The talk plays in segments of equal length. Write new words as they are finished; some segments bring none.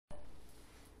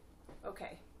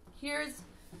Here's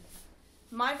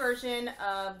my version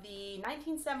of the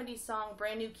 1970s song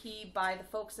Brand New Key by the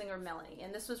folk singer Melanie.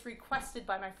 And this was requested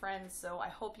by my friends, so I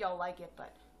hope y'all like it,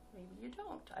 but maybe you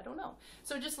don't. I don't know.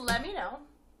 So just let me know.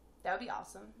 That would be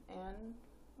awesome. And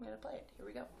I'm going to play it. Here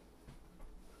we go.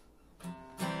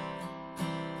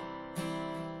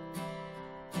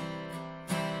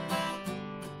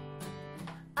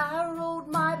 I rode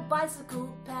my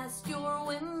bicycle past your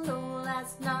window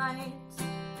last night.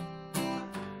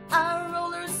 I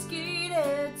roller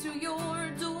skated to your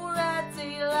door at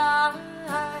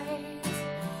daylight.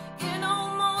 It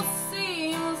almost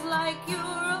seems like you're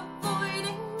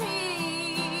avoiding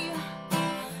me.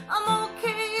 I'm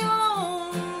okay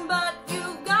alone, but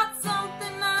you got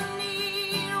something I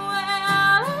need.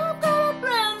 Well, I've got a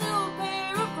brand new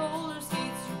pair of roller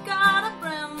skates. You got a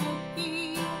brand new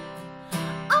key.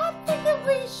 I think that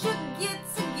we should get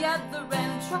together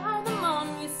and try them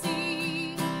on, you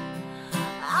see.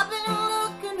 I've been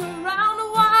looking around a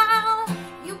while.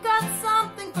 You got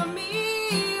something for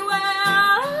me. Well,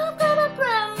 I've got a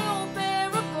brand new pair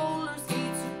of roller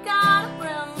skates. You got a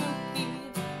brand new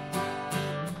key.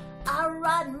 I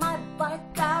ride my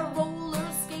bike, I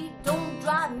roller skate, don't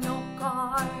drive no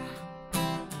car.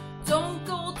 Don't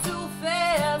go too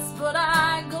fast, but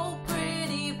I go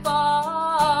pretty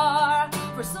far.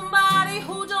 For somebody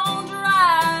who don't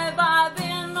drive, I've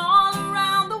been all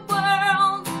around the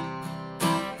world.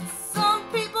 Some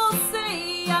people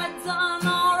say I've done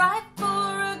alright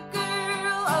for a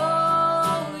girl.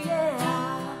 Oh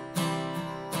yeah,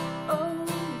 oh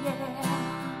yeah,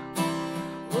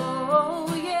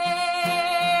 oh yeah,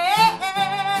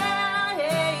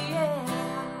 yeah.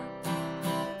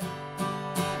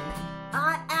 I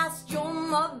asked your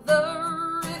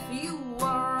mother if you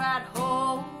were at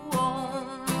home.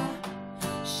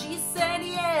 She said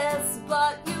yes,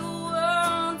 but you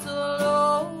weren't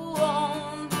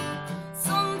alone.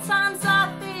 Sometimes I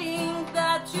think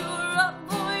that you're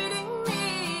avoiding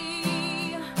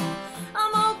me.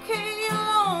 I'm okay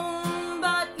alone,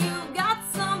 but you got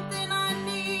something I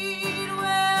need.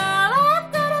 Well,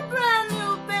 I've got a brand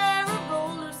new pair of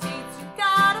roller skates. You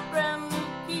got a brand new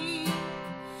key.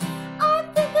 I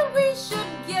think that we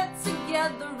should get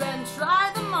together